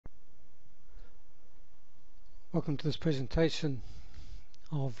Welcome to this presentation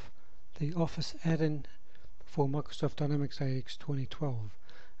of the Office add-in for Microsoft Dynamics AX 2012.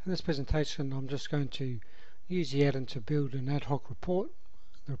 In this presentation I'm just going to use the add-in to build an ad hoc report.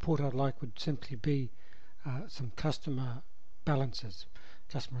 The report I'd like would simply be some customer balances,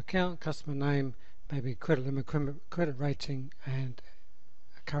 customer account, customer name, maybe credit limit, credit rating and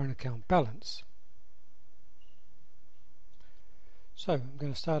a current account balance. So I'm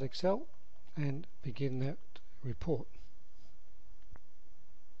going to start Excel and begin that report.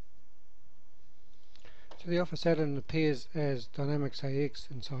 So the Office add-in appears as Dynamics AX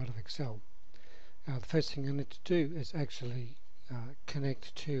inside of Excel. The first thing I need to do is actually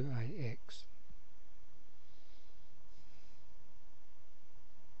connect to AX.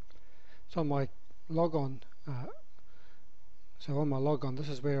 So on my logon, this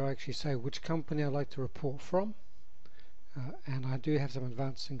is where I actually say which company I'd like to report from, and I do have some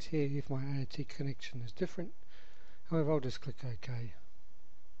advanced things here if my AOT connection is different. However, I'll just click OK,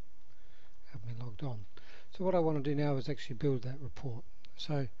 have me logged on. So what I want to do now is actually build that report.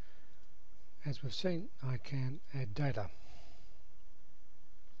 So as we've seen, I can add data.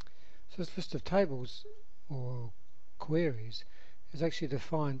 So this list of tables or queries is actually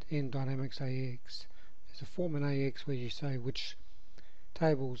defined in Dynamics AX. There's a form in AX where you say which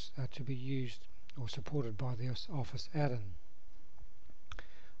tables are to be used or supported by the Office add-in.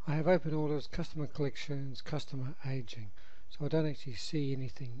 I have open orders, customer collections, customer aging, so I don't actually see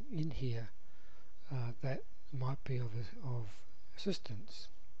anything in here that might be of assistance.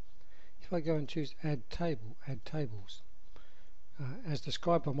 If I go and choose add table, add tables, as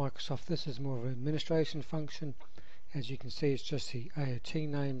described by Microsoft, this is more of an administration function. As you can see, it's just the AOT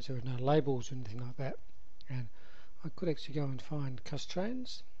names, there are no labels or anything like that. And I could actually go and find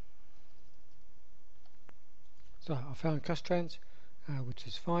custrans. So I found custrans, which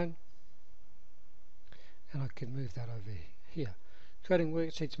is fine, and I can move that over here. Creating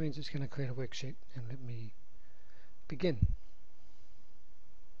worksheets means it's going to create a worksheet, and let me begin.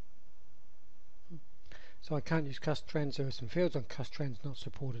 So I can't use custrans. There are some fields on custrans not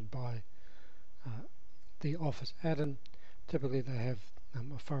supported by the Office add-in. Typically they have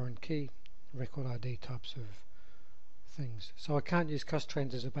a foreign key, record ID types of things. So I can't use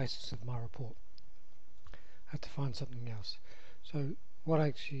custrans as a basis of my report. I have to find something else. So what I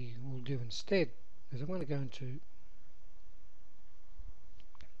actually will do instead is I'm going to go into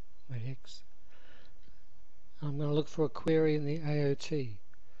AX and I'm going to look for a query in the AOT.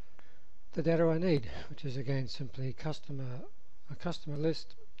 The data I need, which is again simply a customer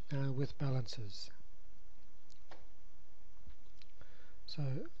list with balances. So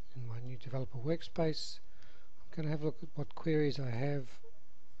in my new developer workspace, I'm going to have a look at what queries I have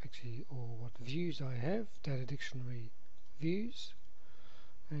or what views I have, data dictionary views,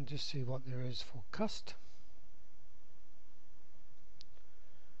 and just see what there is for cust.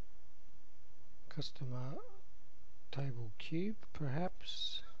 Customer table cube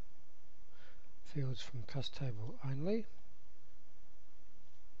perhaps, fields from cust table only,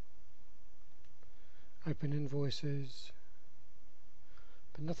 open invoices,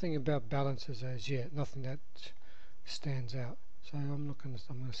 but nothing about balances as yet, nothing that stands out. So I'm going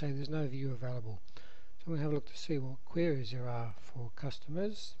to say there's no view available. So I'm going to have a look to see what queries there are for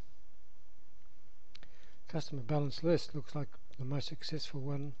customers. Customer balance list looks like the most successful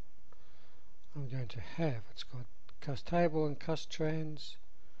one I'm going to have. It's got cust table and custrans,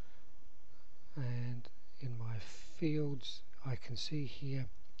 and in my fields I can see here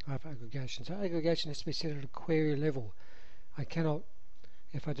I have aggregation. So aggregation has to be set at a query level. I cannot,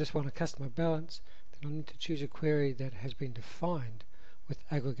 if I just want a customer balance, then I need to choose a query that has been defined with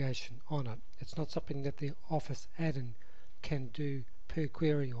aggregation on it. It's not something that the Office add-in can do per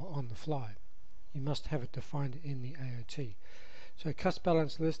query or on the fly. You must have it defined in the AOT. So cust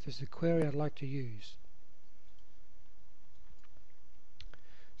balance list is the query I'd like to use.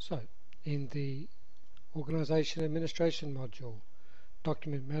 So in the Organization Administration module,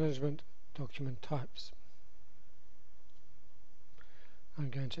 Document Management, Document Types, I'm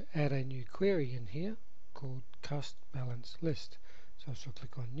going to add a new query in here called cust balance list. So I shall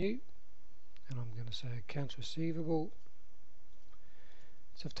click on new, and I'm going to say accounts receivable.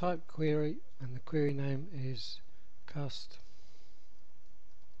 It's of type query, and the query name is cust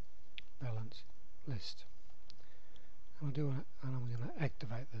balance list. And I'm going to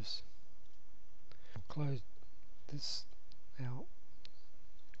activate this. I'll close this out.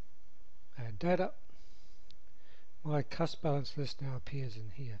 Add data. My cust balance list now appears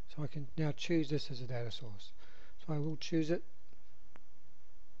in here, so I can now choose this as a data source. So I will choose it.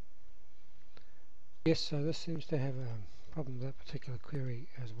 Yes, so this seems to have a problem with that particular query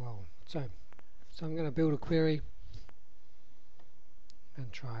as well. So So I'm going to build a query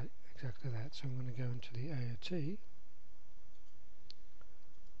and try exactly that. So I'm going to go into the AOT.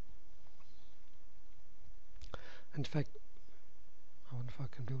 In fact, I wonder if I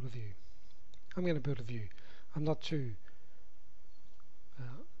can build a view. I'm going to build a view. I'm not too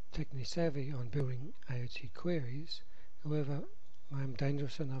technically savvy on building AOT queries. However, I am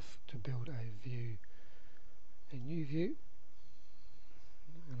dangerous enough to build a view, a new view,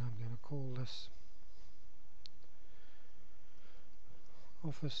 and I'm going to call this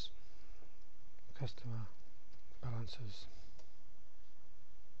Office Customer Balances.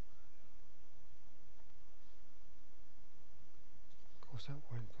 Of course, that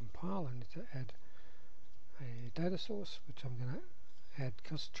won't compile. I need to add a data source, which I'm going to add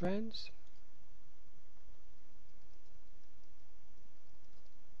custtrans.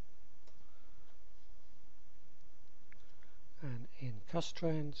 And in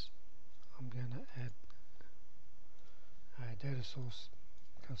custtrans, I'm going to add a data source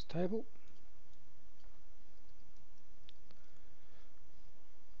cust table.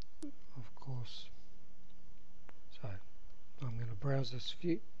 Of course, so I'm going to browse this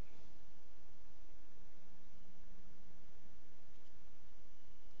view.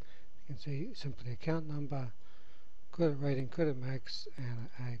 You can see simply account number, credit rating, credit max, and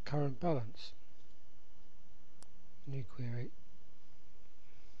a current balance. New query.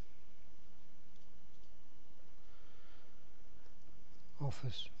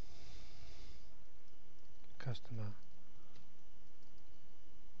 Office Customer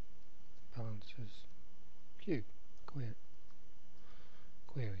Balances Q query.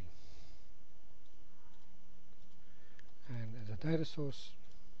 And as a data source,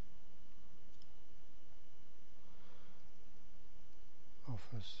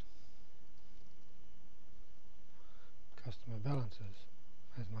 Office Customer Balances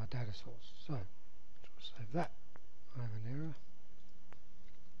as my data source. So, save that. I have an error.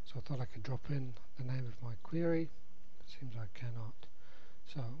 So I thought I could drop in the name of my query. It seems I cannot.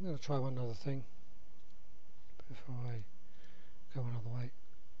 So I'm going to try one other thing before I go another way.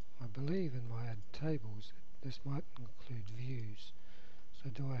 I believe in my add tables this might include views. So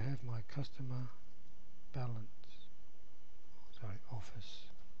do I have my customer balance, sorry, office.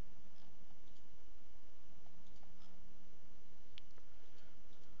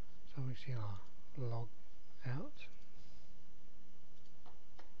 So I'm actually going to log out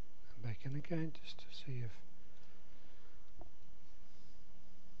and back in again just to see if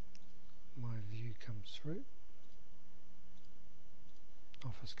my view comes through.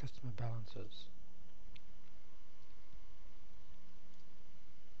 Office customer balances.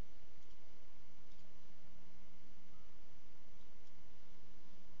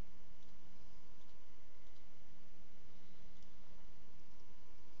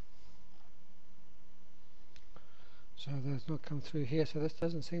 So that's not come through here, so this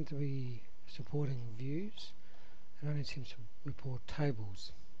doesn't seem to be supporting views. It only seems to report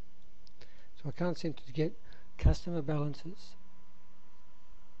tables. So I can't seem to get customer balances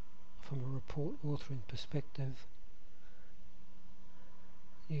from a report authoring perspective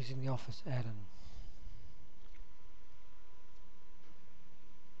using the Office add-in.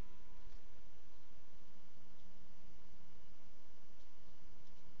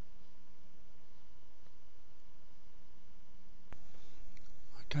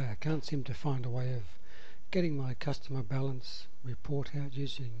 Okay, I can't seem to find a way of getting my customer balance report out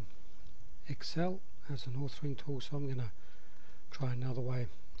using Excel as an authoring tool, so I'm going to try another way.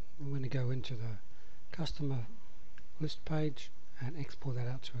 I'm going to go into the customer list page and export that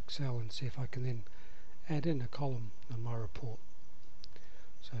out to Excel and see if I can then add in a column on my report.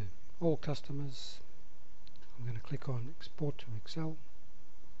 So all customers, I'm going to click on export to Excel.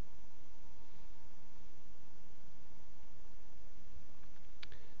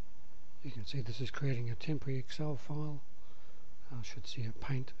 You can see this is creating a temporary Excel file. I should see a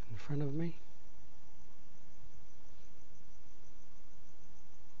paint in front of me.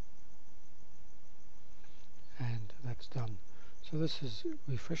 And that's done. So this is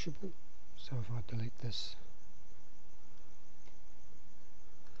refreshable. So if I delete this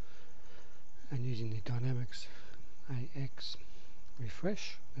and using the Dynamics AX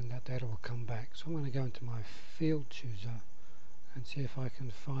refresh, then that data will come back. So I'm going to go into my field chooser and see if I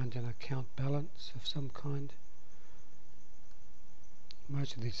can find an account balance of some kind.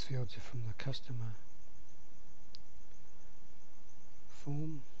 Most of these fields are from the customer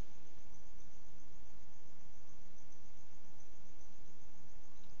form.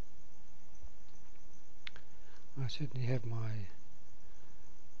 I certainly have my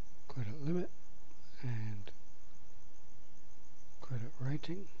credit limit and credit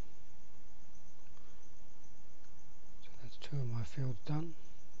rating. two of my fields done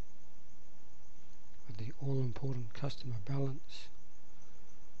with the all-important customer balance.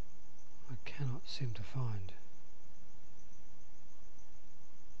 I cannot seem to find.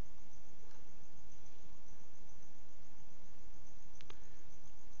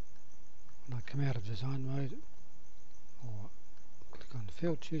 When I come out of design mode or click on the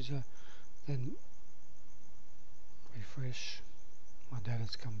field chooser, then refresh, my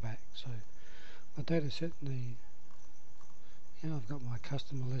data's come back. So my data certainly, I've got my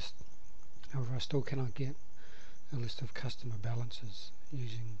customer list. However, I still cannot get a list of customer balances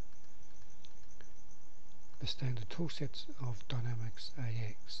using the standard toolsets of Dynamics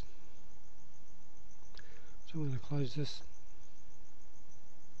AX. So I'm going to close this.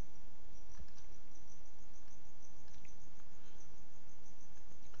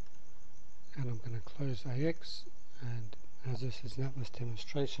 And I'm going to close AX, and as this is an Atlas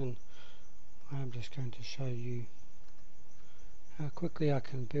demonstration, I am just going to show you how quickly I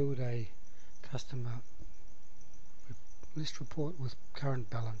can build a customer list report with current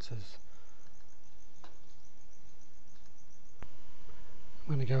balances.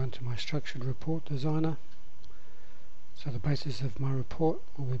 I'm going to go into my structured report designer. So the basis of my report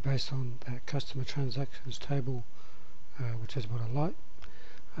will be based on that customer transactions table, which is what I like.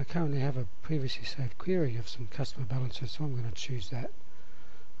 I currently have a previously saved query of some customer balances, so I'm going to choose that.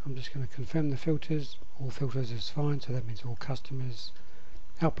 I'm just going to confirm the filters. All filters is fine, so that means all customers.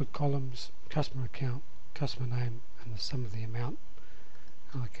 Output columns, customer account, customer name, and the sum of the amount.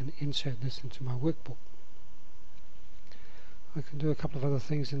 And I can insert this into my workbook. I can do a couple of other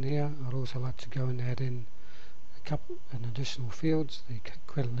things in here. I'd also like to go and add in an additional fields, the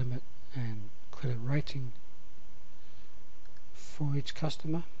credit limit and credit rating for each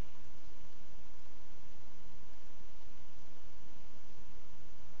customer.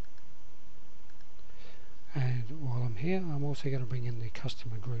 And while I'm here, I'm also going to bring in the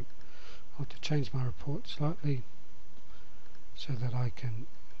customer group. I want to change my report slightly so that I can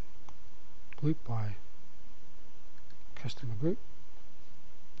group by customer group,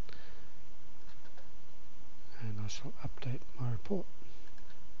 and I shall update my report.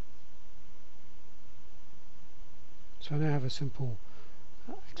 So I now have a simple,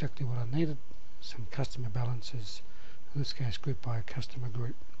 exactly what I needed, some customer balances, in this case grouped by a customer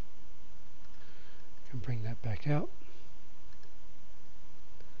group. I can bring that back out,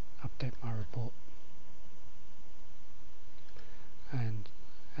 update my report, and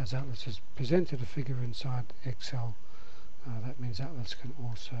as Atlas has presented a figure inside Excel, that means Atlas can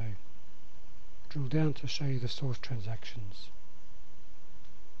also drill down to show you the source transactions.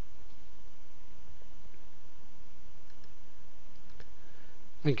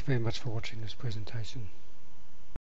 Thank you very much for watching this presentation.